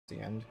The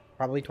end,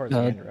 probably towards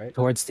the end, right?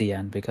 Towards the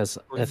end, because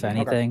Towards if the end.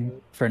 anything, Okay.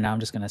 for now I'm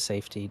just gonna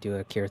safety do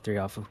a cure 3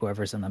 off of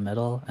whoever's in the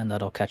middle, and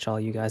that'll catch all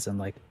you guys, and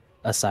like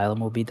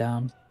Asylum will be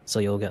down, so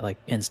you'll get like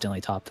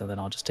instantly topped, and then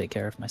I'll just take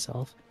care of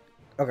myself.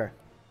 Okay.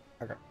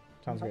 Okay.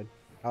 Sounds good.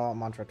 I'll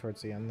mantra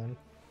towards the end then.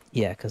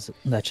 Yeah, because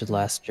that should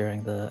last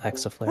during the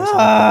Exa flares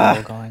Ah!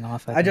 and the going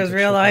off. I think just it should,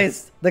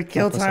 realized the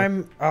kill help us, like,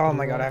 time. Oh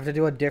my do god, I that have to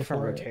do a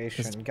different before it, 'cause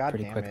rotation. it's God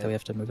pretty damn quick it. that we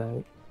have to move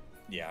out.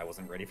 Yeah, I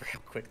wasn't ready for how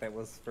quick that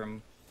was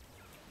from.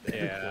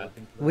 Yeah.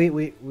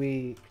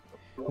 We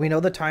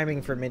know the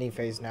timing for mini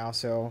phase now,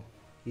 so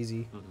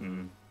easy.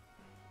 Mm-hmm.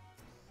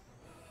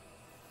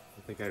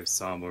 I think I have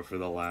Samba for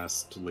the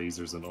last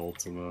lasers and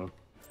Ultima.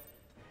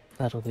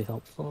 That'll be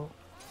helpful.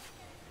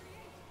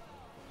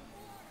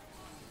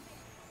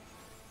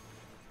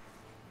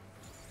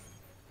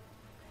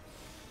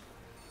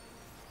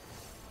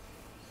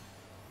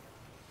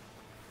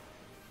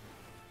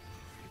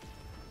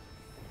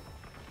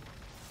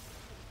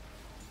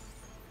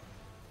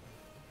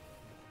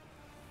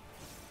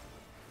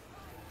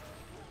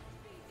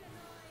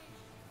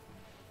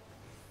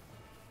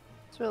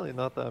 It's really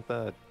not that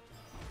bad.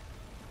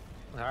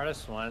 The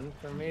hardest one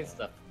for me is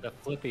the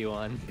flippy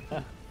one.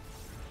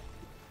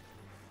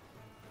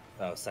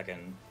 Oh,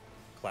 second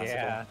classical.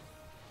 Yeah.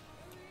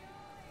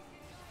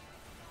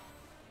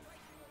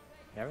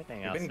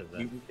 Everything else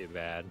isn't too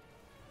bad.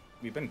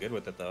 We've been good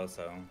with it though,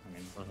 so I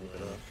mean.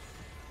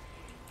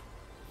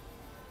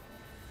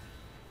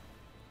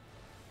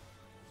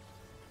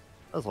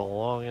 That's a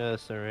long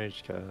ass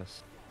enrage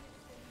cast.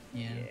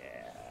 Yeah.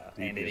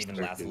 Yeah, and it even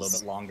lasts a little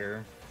bit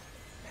longer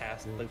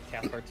past the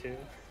cast part 2.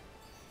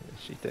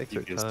 She takes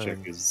her DPS time.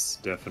 check is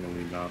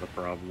definitely not a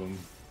problem.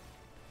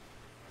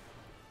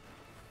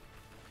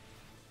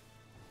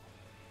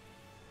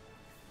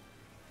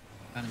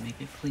 Gotta make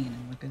it clean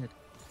and look good.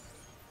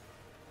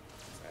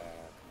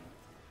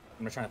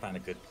 I'm just trying to find a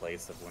good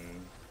place of when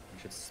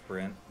we should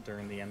sprint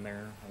during the end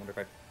there. I wonder if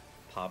I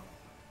pop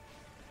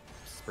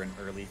sprint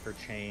early for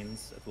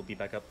chains, if we'll be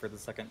back up for the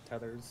second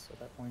tethers at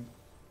that point.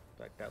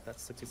 Back out,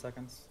 that's 60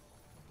 seconds.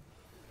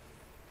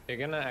 You're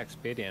gonna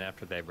expedient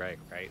after they break,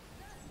 right?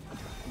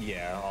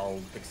 Yeah, I'll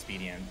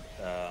expedient.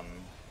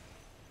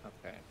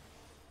 Okay.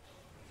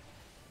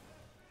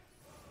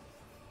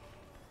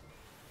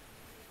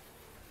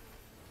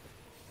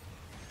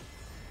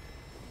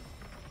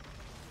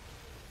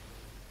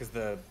 Because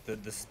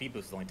the speed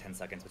boost is only 10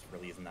 seconds, which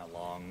really isn't that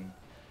long.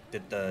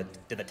 Did the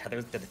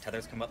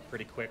tethers come up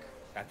pretty quick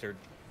after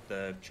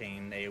the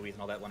chain AoEs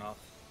and all that went off?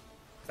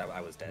 Because I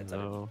was dead.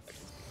 No.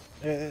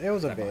 So It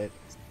was a bit.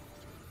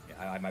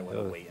 Yeah, I might want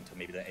to wait until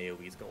maybe the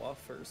AoEs go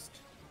off first.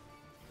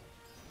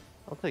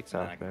 I'll take and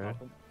then I South can Baron. pop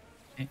them.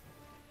 Okay.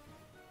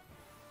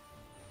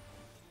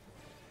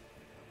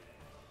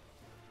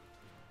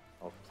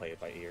 I'll play it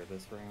by ear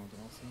this round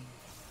and I'll see.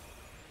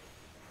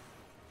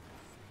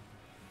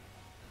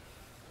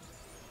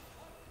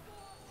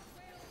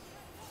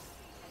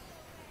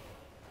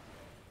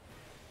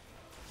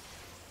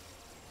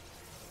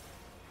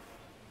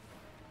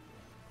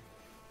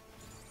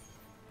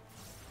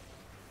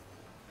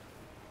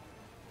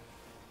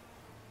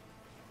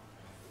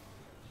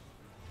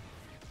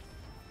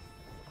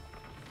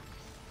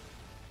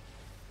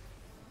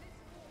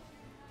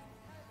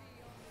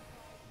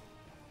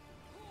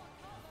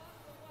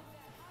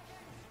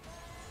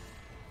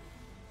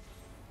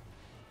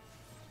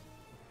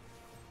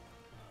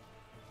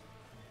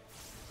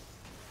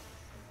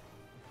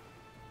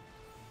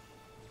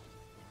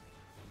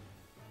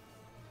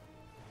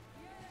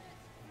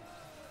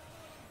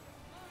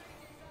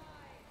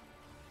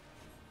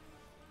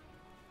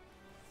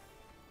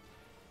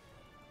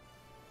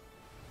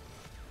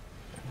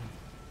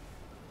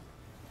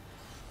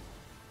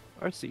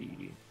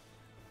 RC.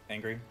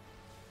 Angry?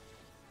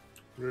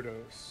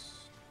 Rudos.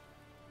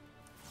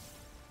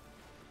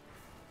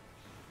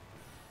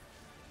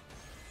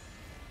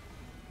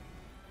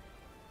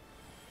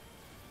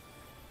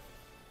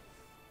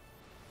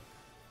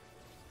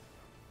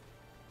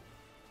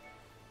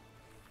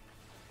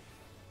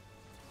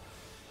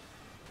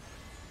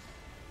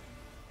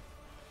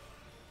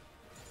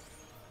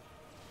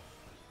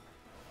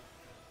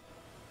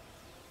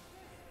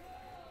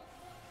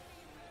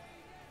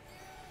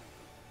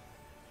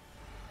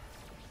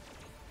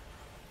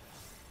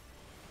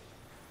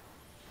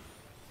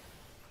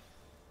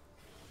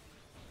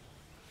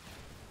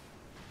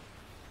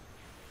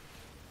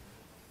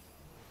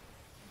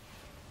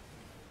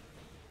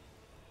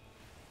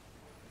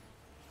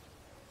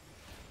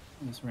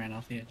 Almost ran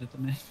off the edge of the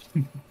map.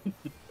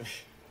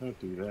 Don't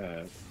do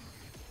that.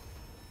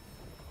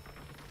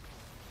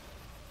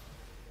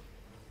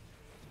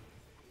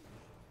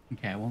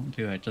 Okay, I won't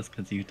do it just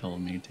because you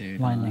told me to.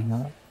 Lining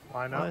up.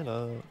 Why not? Why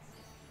not?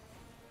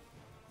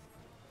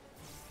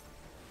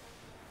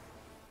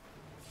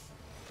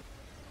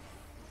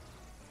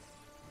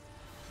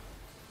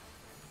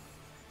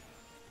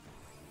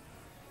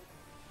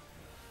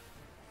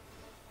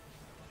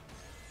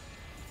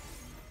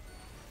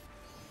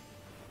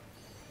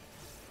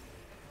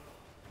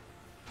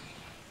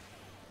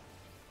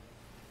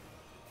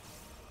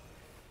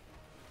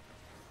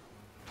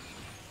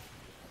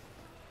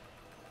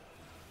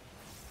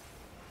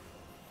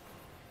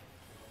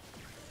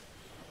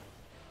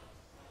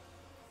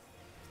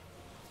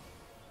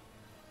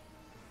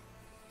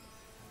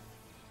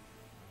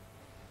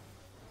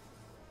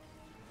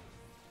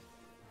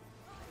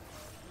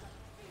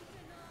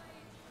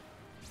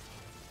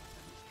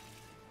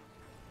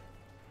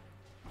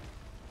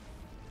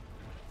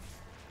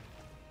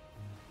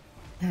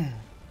 Oh,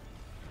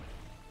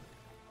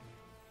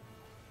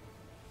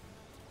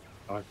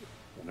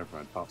 never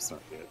mind. Pop's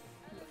not yet.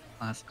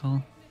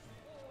 Classical.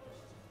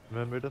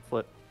 Remember to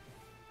flip.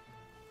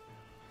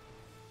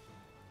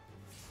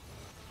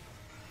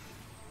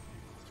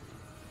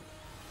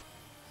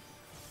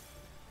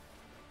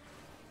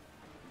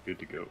 Good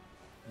to go.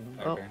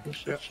 Oh, Okay.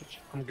 shit, shit, shit.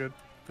 I'm good.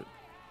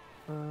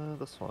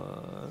 This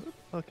one.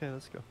 Okay,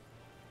 let's go.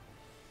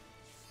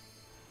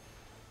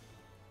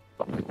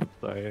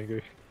 Sorry,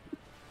 Angry.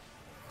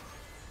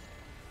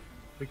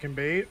 We can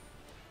bait.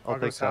 I'll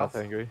go take south,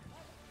 south. Angry.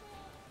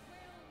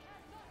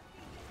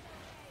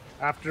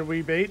 After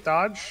we bait,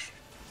 dodge.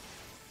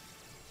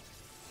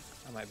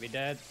 I might be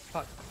dead.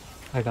 Fuck.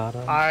 I got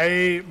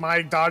him.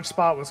 My dodge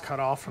spot was cut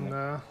off from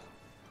the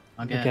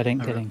I'll You're get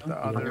getting- a getting- rope. the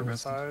I'll get other roasted.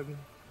 side.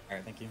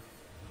 Alright, thank you.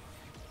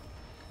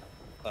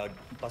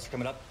 Buster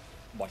coming up.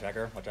 Watch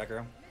aggro, watch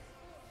aggro.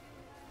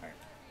 Alright.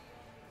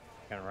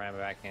 Gonna ram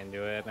back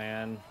into it,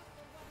 man.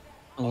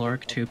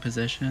 Lurk 2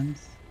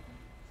 positions.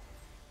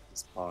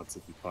 Just pods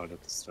if you pod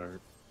at the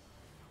start.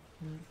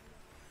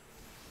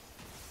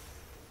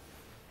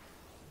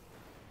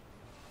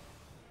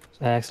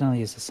 I accidentally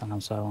used the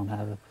sound, so I won't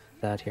have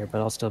that here, but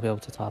I'll still be able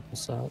to top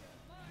this up.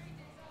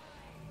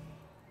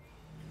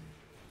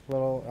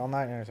 Little on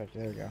that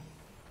intersection. There we go.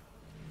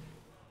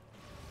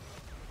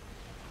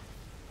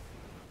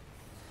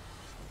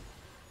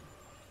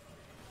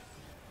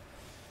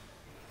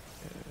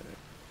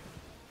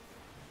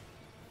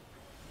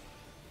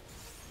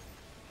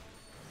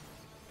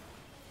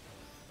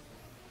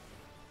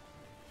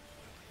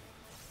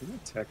 Are you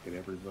attacking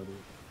everybody?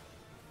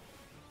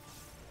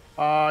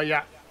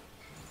 Yeah.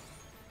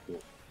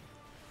 Cool.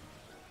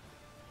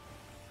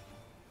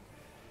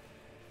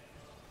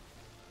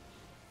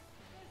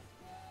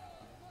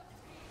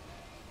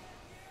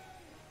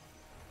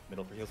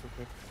 Middle for heals real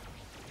quick.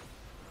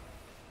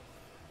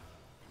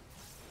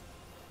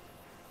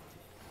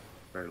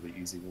 Fairly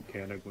easy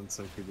mechanic once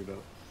I figured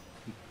out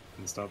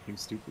and stop being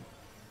stupid.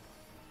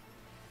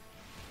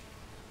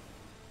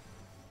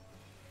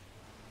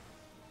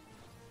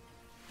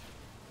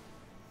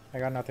 I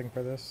got nothing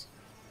for this.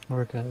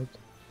 We're good.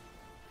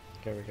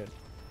 Okay, we're good.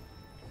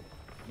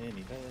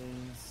 Mini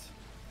phase.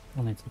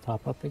 We'll need to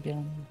top up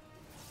again.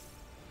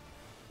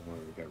 Don't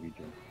worry, we got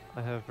regen.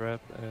 I have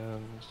rep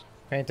and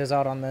Paint is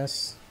out on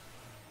this.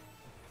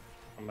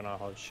 I'm gonna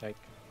hold shake.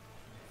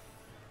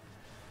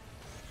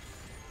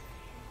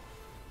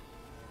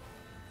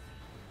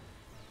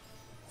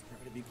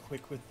 Try to be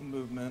quick with the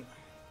movement.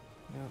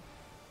 Yep.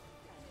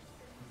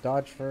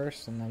 Dodge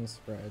first and then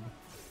spread.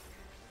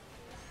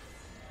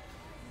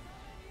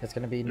 It's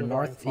gonna be You're going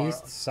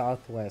northeast, far.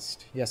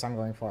 southwest. Yes, I'm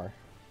going far.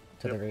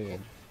 To the Yep. very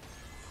edge.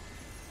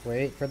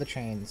 Wait for the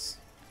chains.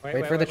 Wait,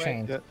 Wait wait, for the wait, wait.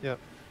 chain. yep, yep.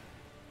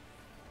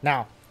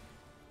 Now.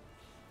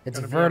 It's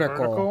Gonna be a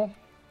vertical.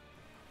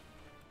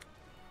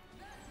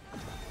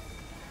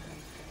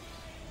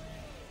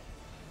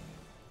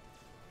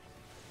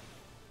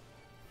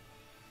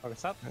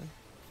 Focus up.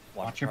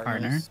 Watch your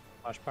partner. partners.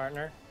 Watch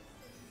partner.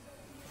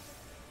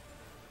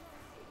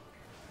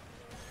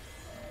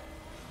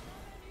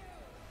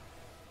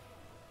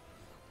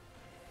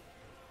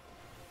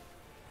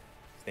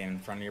 Stay in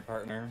front of your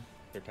partner.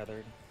 They're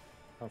tethered.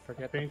 Don't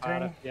forget the Painting.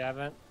 pot if you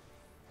haven't.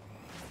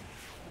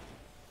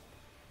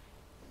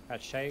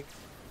 Got shake.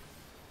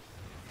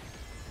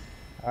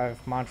 I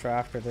have mantra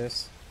after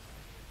this.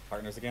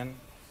 Partners again.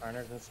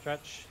 Partner can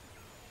stretch.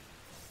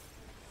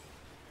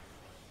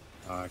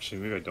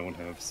 Actually, maybe I don't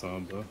have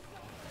Samba.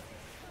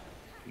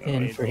 No,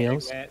 In I for don't.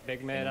 heals.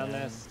 Big mid on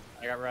this.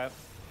 I got rep.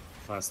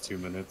 Last 2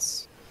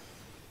 minutes.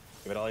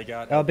 Give it all you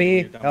got. LB,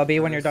 when you're done LB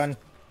with when you're burst. done.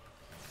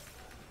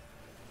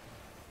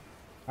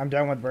 I'm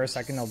done with burst.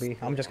 I can LB.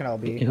 I'm just gonna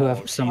LB.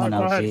 Whoever, someone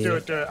Go else. ahead, do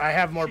it, do it. I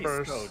have more She's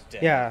burst. so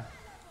dead. Yeah.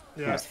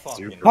 Yeah. She's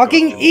fucking Super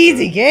Fucking good.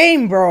 easy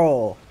game,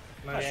 bro.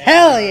 Nice,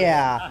 Hell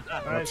yeah.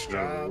 nice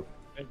job.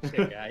 Good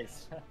shit,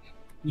 guys.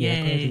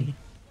 Yay!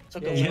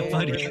 Took Yeah, a little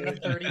buddy. over than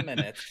 30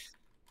 minutes,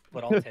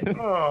 but I'll take it. What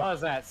Oh,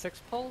 was that?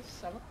 6 pulls?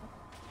 7?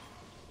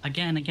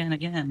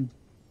 Again.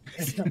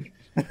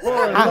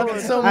 Lord, I love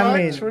it so I much.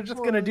 mean- We're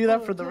just gonna do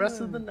that for the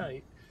rest of the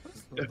night.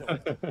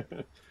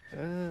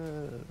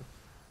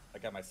 I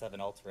got my 7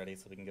 ults ready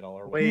so we can get all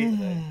our Wait. wins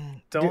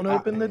today. Don't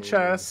open the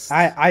chest.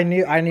 I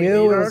knew we it need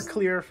our was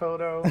clear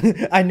photo.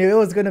 I knew it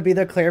was gonna be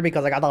the clear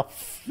because I got the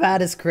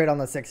fattest crit on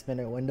the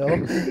 6-minute window. I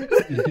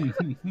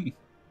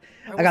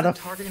got wasn't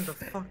the targeting the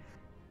fuck.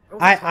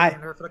 I-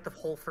 targeting her for like the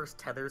whole first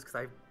tethers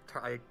because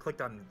I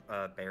clicked on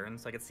Baron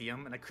so I could see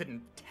him and I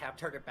couldn't tap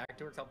target back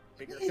to her because how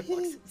big her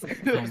hitbox is.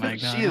 Oh my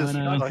god. She is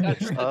no. fucking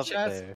That's up chest. there.